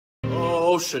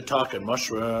most Shiitake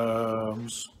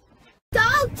Mushrooms.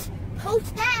 Don't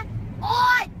post that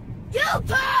on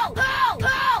YouTube!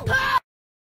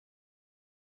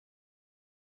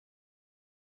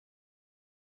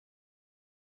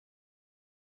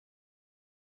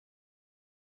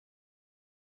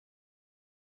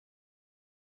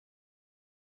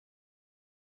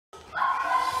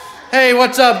 Hey,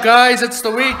 what's up, guys? It's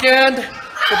the weekend.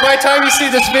 But by the time you see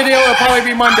this video, it'll probably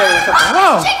be Monday or something.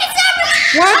 Whoa! Chicken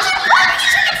sandwich! What?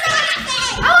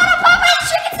 I want a Popeyes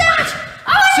chicken sandwich!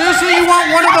 Seriously, you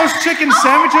want one of those chicken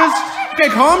sandwiches? Okay,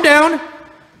 calm down.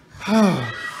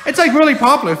 It's like really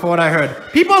popular for what I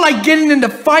heard. People are like getting into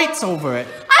fights over it.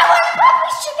 I want a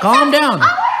Popeyes chicken Calm sandwich! down. I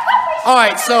want a Popeyes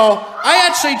Alright, so I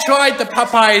actually tried the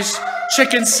Popeyes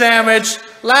chicken sandwich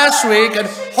last week, and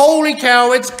holy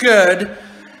cow, it's good.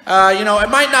 You know, it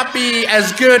might not be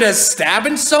as good as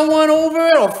stabbing someone over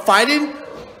it or fighting,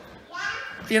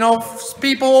 you know,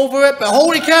 people over it, but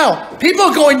holy cow, people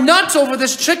are going nuts over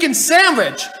this chicken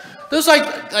sandwich. There's like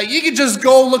you could just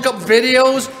go look up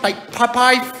videos like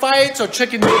Popeye fights or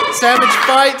chicken sandwich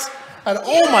fights, and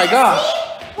oh my gosh.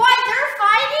 Why, they're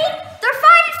fighting? They're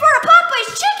fighting for a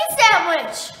Popeyes chicken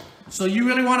sandwich! So you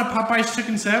really want a Popeyes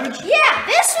chicken sandwich? Yeah,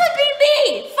 this would be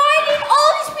me, fighting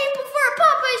all these people for a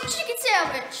Popeyes chicken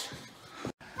sandwich!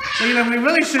 Leland, we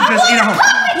really should just eat a whole...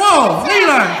 Whoa,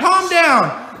 Leland, calm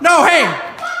down. No, hey,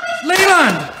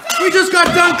 Leland, we just got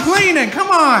done cleaning. Come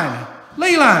on,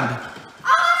 Leland.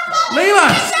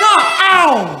 Leland, stop.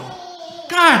 Ow.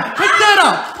 God, pick that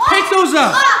up. Pick those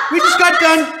up. We just got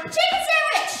done. Chicken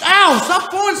sandwich. Ow,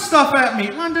 stop throwing stuff at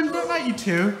me. London, don't let you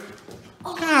two.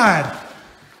 God.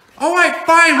 All right,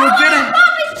 fine, we'll get it.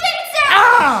 Popeyes chicken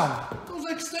sandwich. Ow. Those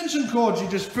extension cords you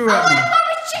just threw at me.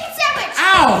 Popeyes chicken sandwich.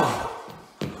 Ow.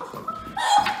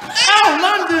 Ow,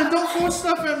 London, don't throw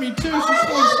stuff at me too. She's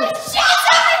throwing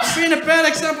stuff. Being a bad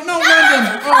example. No,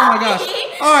 London. Oh my gosh.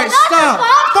 All right, stop.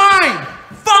 Fine.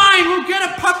 Fine, we'll get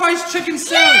a Popeyes chicken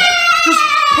sandwich. Just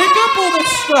pick up all this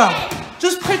stuff.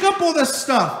 Just pick up all this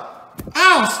stuff.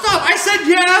 Ow, stop. I said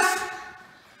yes.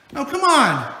 No, come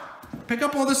on. Pick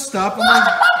up all this stuff.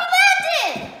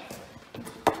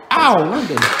 Ow,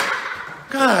 London.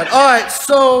 God. All right,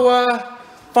 so,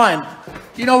 fine.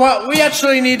 You know what? We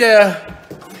actually need to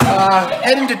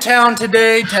head into town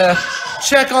today to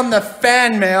check on the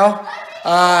fan mail.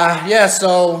 Yeah,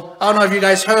 so I don't know if you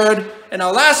guys heard in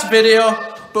our last video,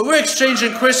 but we're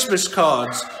exchanging Christmas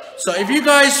cards. So if you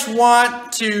guys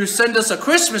want to send us a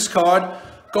Christmas card,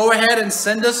 go ahead and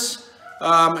send us,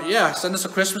 send us a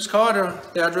Christmas card. Or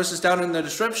the address is down in the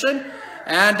description,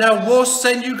 and we'll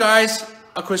send you guys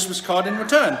a Christmas card in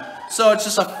return. So it's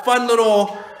just a fun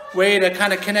little way to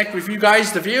kind of connect with you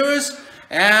guys, the viewers.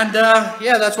 And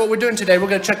yeah, that's what we're doing today. We're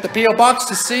going to check the P.O. box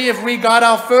to see if we got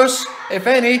our first, if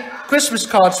any, Christmas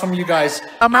cards from you guys.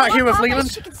 I'm out here with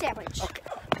Leland. Chicken sandwich. Okay.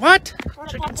 What?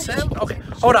 Chicken sandwich? Okay,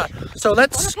 hold on. So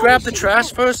let's grab the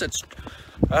trash first. It's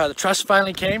the trash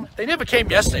finally came. They never came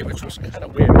yesterday, which was kind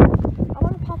of weird. I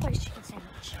want a Popeyes chicken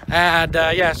sandwich. And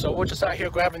yeah, so we're just out here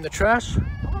grabbing the trash.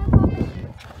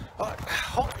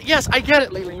 Yes, I get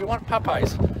it, Leland. You want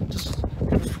Popeyes. Just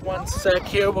 1 sec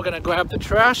here. We're going to grab the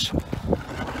trash.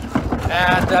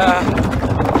 And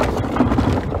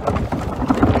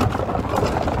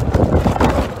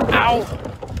ow!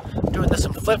 Doing this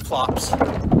in flip-flops.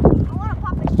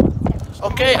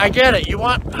 Okay, I get it. You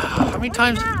want how many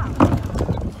times?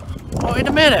 Oh, in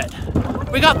a minute.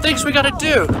 We got things we gotta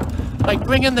do. Like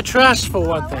bring in the trash for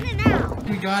one thing.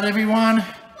 We got everyone?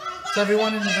 Is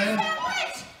everyone in the van?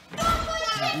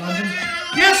 London?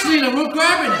 Yes, Lena, we're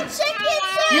grabbing it.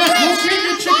 Yes, we'll get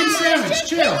your chicken sandwich.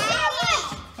 Chill.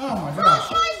 Oh my gosh.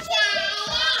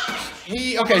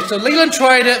 Okay, so Leland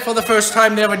tried it for the first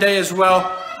time the other day as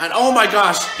well, and oh my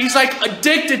gosh, he's like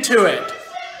addicted to it.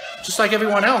 Just like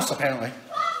everyone else, apparently.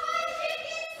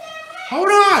 Hold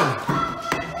on!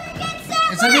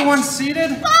 Is everyone seated?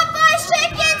 Popeyes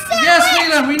chicken sandwich! Yes,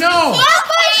 Leland, we know!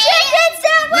 Popeyes chicken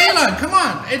sandwich! Leland, come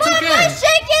on, it's okay. Popeyes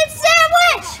chicken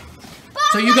sandwich!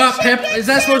 So you got is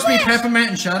that supposed to be peppermint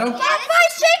and shadow?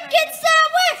 Popeyes chicken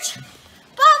sandwich!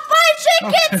 Popeyes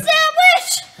chicken sandwich!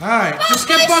 Alright, just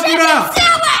get buckled up!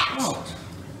 Oh,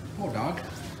 poor dog.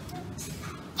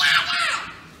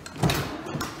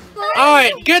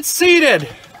 Alright, get seated!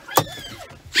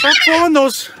 Stop throwing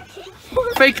those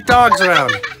fake dogs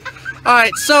around.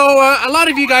 Alright, so a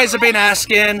lot of you guys have been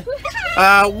asking,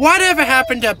 whatever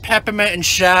happened to Peppermint and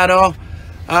Shadow?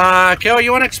 Carol,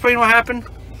 you want to explain what happened?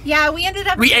 Yeah, we ended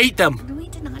up... We ate them. We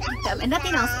did not eat them, and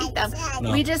nothing else ate them.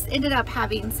 No. We just ended up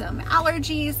having some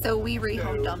allergies, so we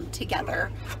rehomed them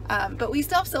together. But we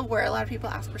still have Silver. A lot of people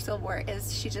ask for Silver,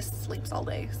 is she just sleeps all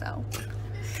day, so...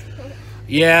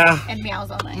 Yeah. And meows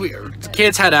all night. The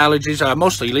kids had allergies,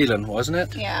 mostly Leland, wasn't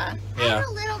it? Yeah. I had a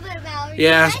little bit of allergies.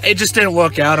 Yeah, it just didn't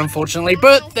work out, unfortunately.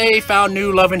 But they found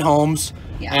new loving homes.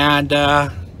 Yeah. And,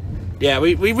 yeah,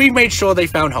 we made sure they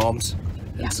found homes.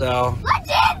 Yeah. And so,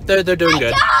 they're doing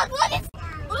good. Move out of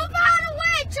the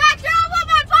way, tractor! I want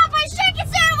my Popeyes chicken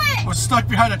sandwich! We're stuck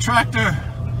behind a tractor.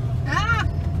 Ah.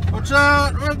 Watch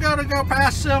out, we're gonna go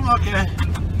past them. Okay.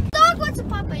 Dog wants a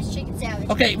Popeyes chicken sandwich.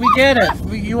 Okay, we get it.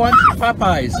 You want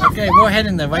Popeyes. Okay, we're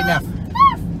heading there right now.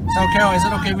 So, Carol, is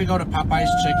it okay we go to Popeyes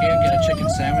Chicken, get a chicken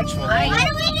sandwich for I them? Why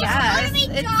do we just guess. go to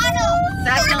It's- McDonald's?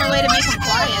 That's the only way to make them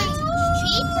quiet. It's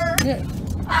cheaper. Yeah.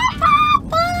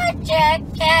 Popeyes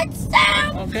chicken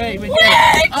sandwich! Okay, we get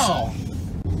it. Oh.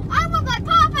 I want my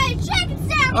Popeyes chicken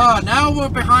sandwich! Oh, now we're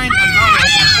behind the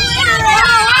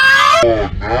garbage.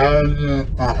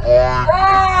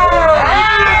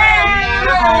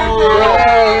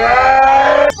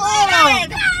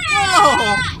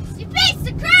 You piece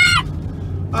of crap!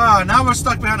 Oh, now we're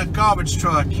stuck behind a garbage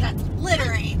truck. That's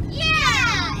littering.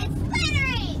 Yeah, it's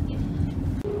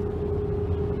littering!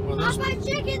 Well, Popeyes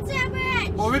chicken sandwich!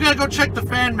 we gotta go check the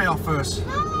fan mail first.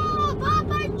 No,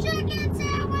 Popeyes chicken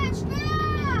sandwich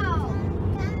now!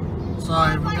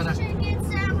 Sorry, we're Popeyes gonna...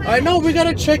 chicken sandwich! I know, we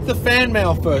gotta check the fan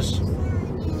mail first.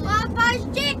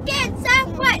 Popeyes chicken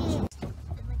sandwich!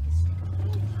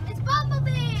 It's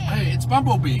Bumblebee! Hey, it's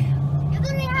Bumblebee. It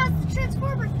literally has the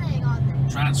Transformer thing on there.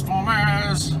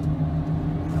 Transformers.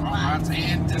 Robots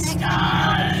in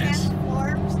disguise.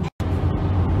 Transforms.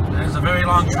 There's a very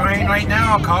long train right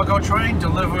now, a cargo train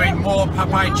delivering more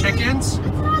Popeye chickens.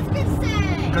 That's what I was gonna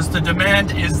say. Because the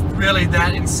demand is really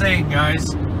that insane, guys.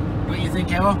 Don't you think,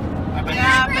 Carol? I bet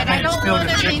Yeah, it's- but I it's don't filled want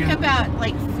with to think chicken. about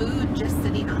like food just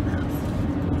sitting on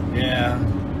those. Yeah.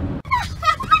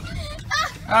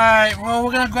 Alright, well,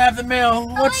 we're gonna grab the mail.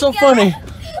 What's so God. funny? Look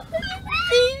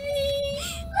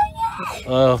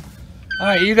Oh.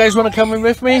 Alright, you guys want to come in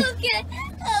with me? at it.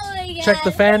 Oh my god. Check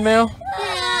the fan mail?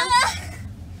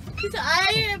 Because I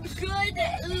am good.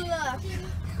 Ugh.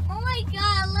 Oh my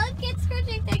god, look, it's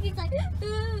scratching thing. He's like,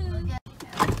 ugh.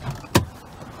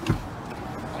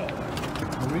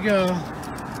 Here we go.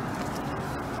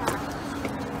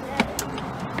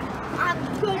 I'm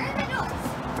good.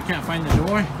 I can't find the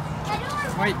door.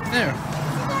 Right there.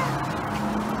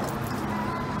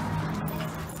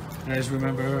 You guys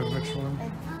remember which one?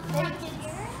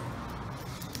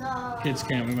 Kids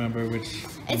can't remember which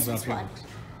one's up this here. one.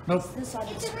 Nope. It's over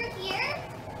here.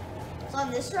 It's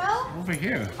on this row. Over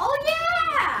here. Oh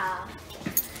yeah.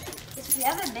 We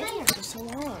haven't been here for so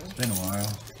long. It's been a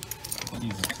while.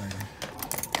 Jesus,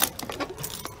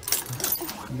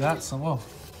 you got some. Oh.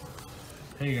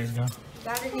 Here you guys go.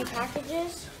 Got any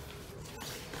packages?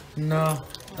 No,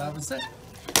 that was it.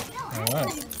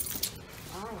 Alright.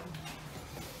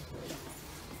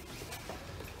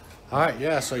 Alright,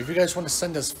 yeah, so if you guys want to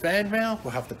send us fan mail,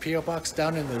 we'll have the P.O. box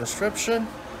down in the description.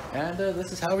 And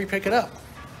this is how we pick it up.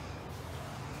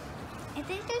 I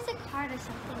think there's a card or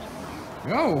something in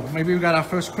there. Oh, maybe we got our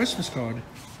first Christmas card.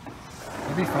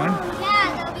 That'd be fun. Oh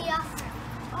yeah, that'll be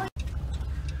awesome.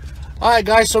 Alright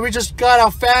guys, so we just got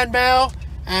our fan mail.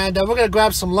 And we're going to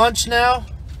grab some lunch now.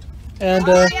 And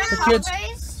the kids...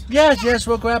 Popeyes? Yes,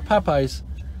 we'll grab Popeyes.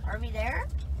 Are we there?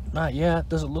 Not yet.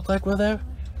 Does it look like we're there?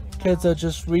 Kids are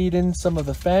just reading some of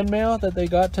the fan mail that they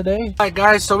got today. Alright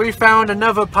guys, so we found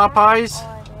another Popeyes.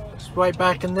 It's right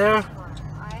back in there.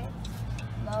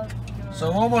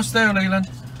 So almost there, Leland.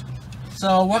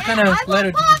 So what kind of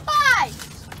letter did you...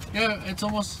 Popeyes! Yeah, it's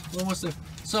almost there.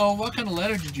 So what kind of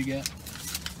letter did you get?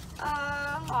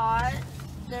 Hot.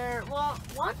 Well,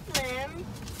 one of them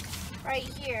right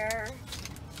here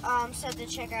said to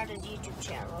check out his YouTube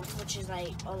channel, which is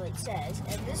like all it says.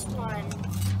 And this one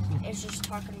is just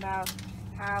talking about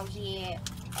how he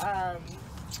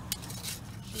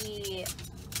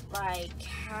like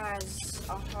has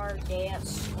a hard day at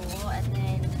school, and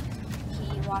then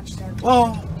he watched their.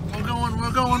 Oh, we're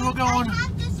going. I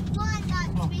have this one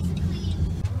that's basically.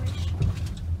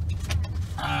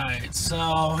 Alright, so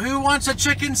who wants a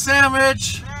chicken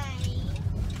sandwich?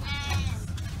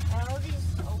 Are all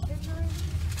these open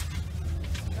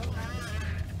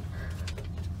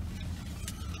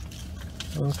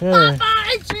already? Okay.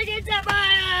 Popeyes chicken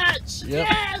sandwich! Yep.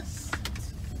 Yes!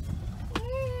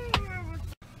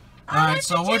 Alright,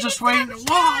 so we're just waiting.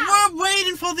 We're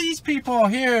waiting for these people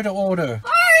here to order.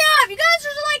 Hurry up! You guys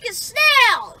are like a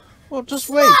snail! Well, just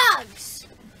wait. Slugs!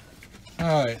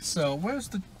 Alright, so where's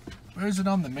it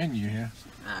on the menu here?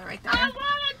 Right I there. want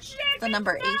a chicken The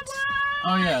number 8. sandwich!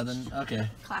 Oh yeah, then okay.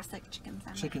 Classic chicken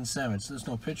sandwich. Chicken sandwich. There's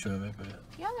no picture of it, but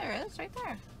Yeah, there is. Right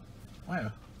there.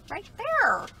 where? Right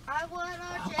there. I want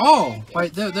a Oh,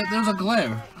 wait, there's a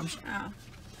glare.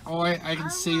 I can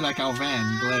see like our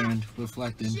van glaring,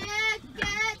 reflecting.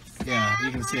 Yeah,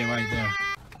 you can see it right there.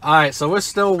 Alright, so we're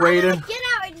still waiting. Get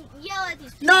out and yell at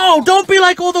these people. No, don't be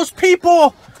like all those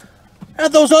people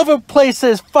at those other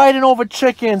places fighting over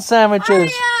chicken sandwiches.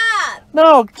 Hurry up.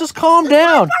 No, just calm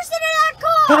down. Person in that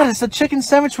car. God, is the chicken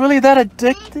sandwich really that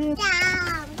addicted?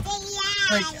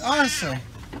 Like, honestly,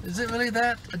 is it really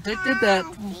that addicted that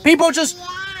people just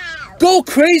go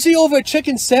crazy over a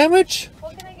chicken sandwich?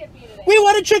 What can I get for you today? We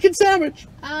want a chicken sandwich.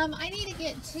 I need to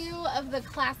get 2 of the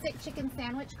classic chicken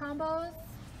sandwich combos.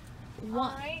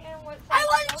 One. I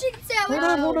want a chicken sandwich.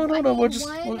 Hold on. We'll just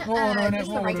One, hold on.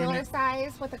 just a regular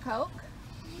size with a Coke.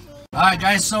 All right,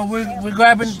 guys. So we're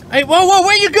grabbing. Hey, whoa!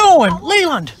 Where you going,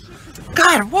 Leland?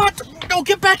 God, what? No,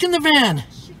 get back in the van.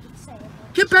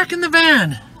 Get back in the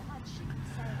van.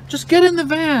 Just get in the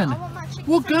van.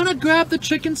 We're gonna grab the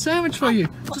chicken sandwich for you.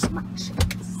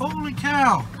 Holy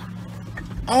cow!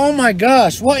 Oh my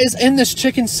gosh! What is in this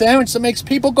chicken sandwich that makes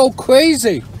people go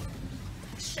crazy?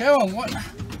 Carol, what? I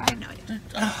have no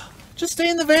idea. Just stay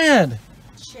in the van.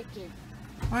 Chicken.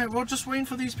 All right, we're just waiting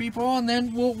for these people, and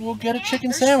then we'll get a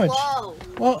chicken sandwich. Slow.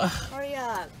 Well, Hurry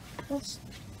up.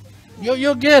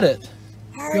 you'll get it.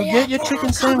 Hurry You'll get up. your chicken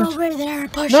Come sandwich. over there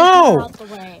and push No. it out the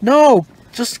way. No,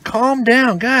 just calm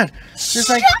down. God, there's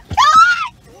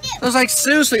like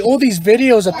seriously all these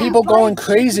videos of people going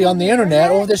crazy on the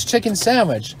internet over this chicken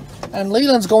sandwich, and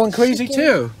Leland's going crazy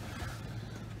too.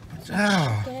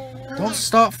 Oh, don't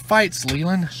start fights,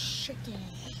 Leland.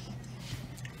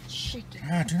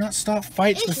 Ah, do not start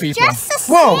fights with people.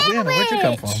 Whoa, Leland, where'd you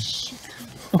come from?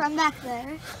 From back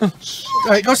there. All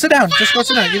right, go sit down. Just go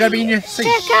sit down. You gotta be in your seat.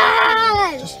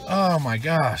 Chicken. Oh my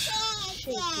gosh.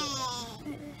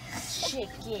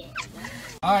 Chicken.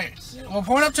 All right, well,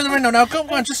 point up to the window now. Come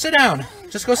on, just sit down.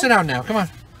 Just go sit down now. Come on.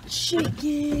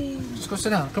 Chicken. Just go sit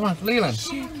down. Come on, Leland.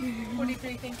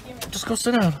 Just go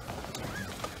sit down.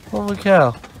 Holy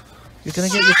cow. You're gonna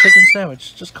get your chicken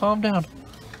sandwich. Just calm down.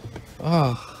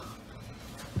 Oh.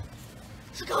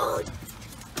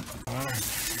 Alright,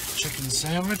 chicken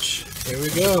sandwich. Here we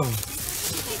go.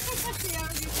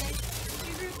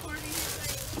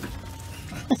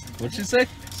 What'd you say?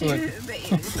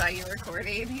 You saw you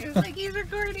recording. He was like, he's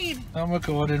recording. I'm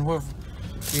recording. We're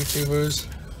YouTubers.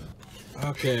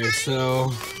 Okay,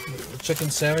 so chicken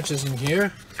sandwich is in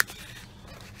here.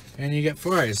 And you get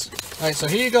fries. Alright, so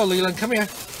here you go, Leland. Come here.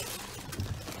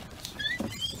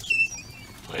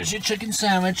 Where's your chicken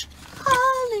sandwich?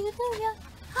 Hallelujah.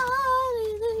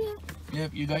 Hallelujah.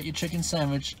 Yep, you got your chicken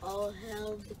sandwich. Oh,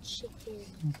 hell, the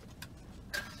chicken.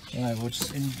 Alright, we'll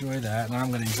just enjoy that, and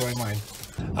I'm gonna enjoy mine.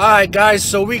 Alright, guys,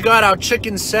 so we got our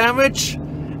chicken sandwich,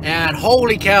 and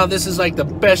holy cow, this is like the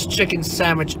best chicken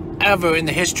sandwich ever in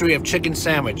the history of chicken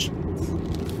sandwich.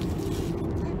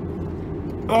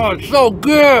 Oh, it's so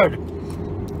good!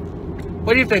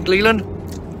 What do you think, Leland?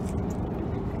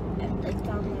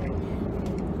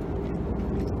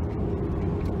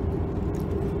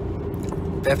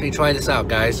 Definitely try this out,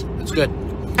 guys. It's good.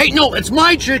 Hey, no, it's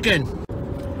my chicken!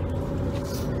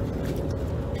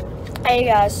 Hey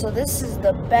guys, so this is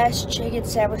the best chicken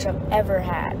sandwich I've ever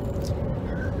had.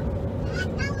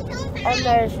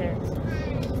 Amazing.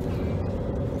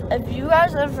 If you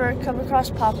guys ever come across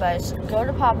Popeyes, go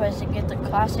to Popeyes and get the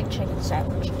classic chicken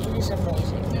sandwich. It is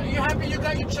amazing. Are you happy you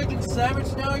got your chicken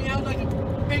sandwich now? You had like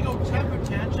a big old temper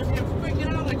tantrum. You're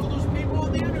freaking out like all those people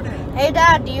on the internet. Hey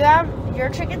Dad, do you have your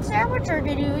chicken sandwich or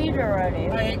did you eat it already?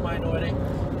 I ate mine already.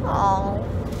 Oh.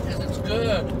 Because it's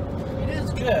good. It is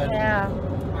good. Yeah.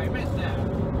 I meant that.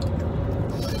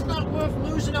 But it's not worth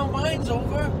losing our minds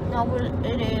over. No, but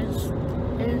it is.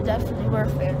 It is definitely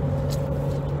worth it.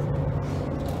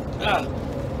 Ah,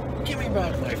 give me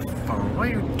back my phone. What are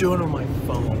you doing on my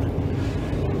phone?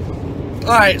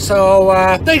 Alright, so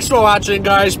thanks for watching,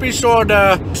 guys. Be sure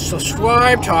to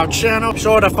subscribe to our channel. Be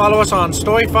sure to follow us on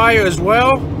Storyfire as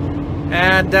well.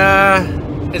 And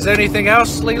is there anything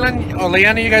else, Leland or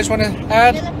Leanna, you guys want to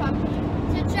add?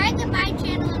 Subscribe to my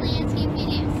channel and Landscape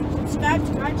Videos. Subscribe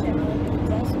to my channel and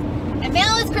Landscape. And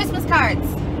mail us Christmas cards.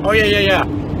 Oh, yeah.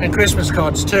 And Christmas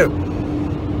cards, too.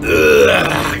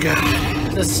 Ugh, God.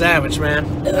 This sandwich, man.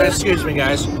 Excuse me,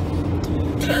 guys.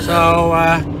 So,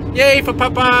 yay for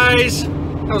Popeyes.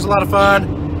 That was a lot of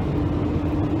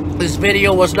fun. This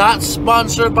video was not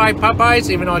sponsored by Popeyes,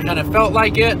 even though I kind of felt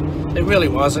like it. It really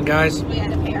wasn't, guys. We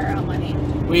had to pay our own money.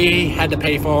 We had to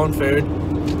pay for our own food.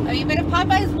 I mean, but if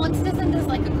Popeyes wants to send us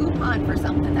like a coupon for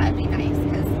something, that'd be nice,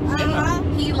 because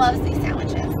he loves these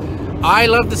sandwiches. I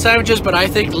love the sandwiches, but I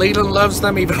think Leland loves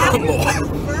them even more.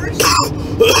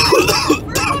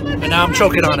 And now I'm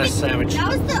choking on a sandwich. That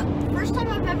was the first time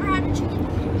I've ever had a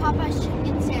Popeyes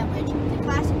chicken sandwich, the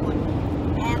classic one.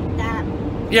 And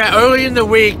that. Yeah, early in the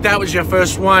week, that was your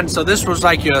first one, so this was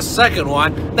like your second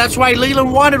one. That's why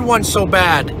Leland wanted one so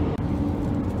bad.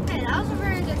 Hey, that was a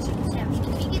very good chicken sandwich.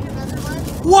 Can we get another one?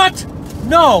 What?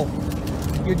 No.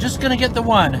 You're just gonna get the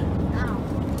one. No.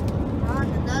 I want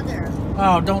another.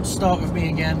 Oh, don't start with me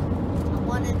again. I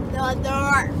want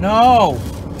another. No.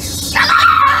 Shut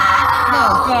up!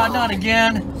 Oh, God, not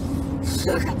again.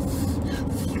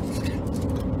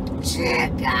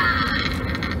 Chicken.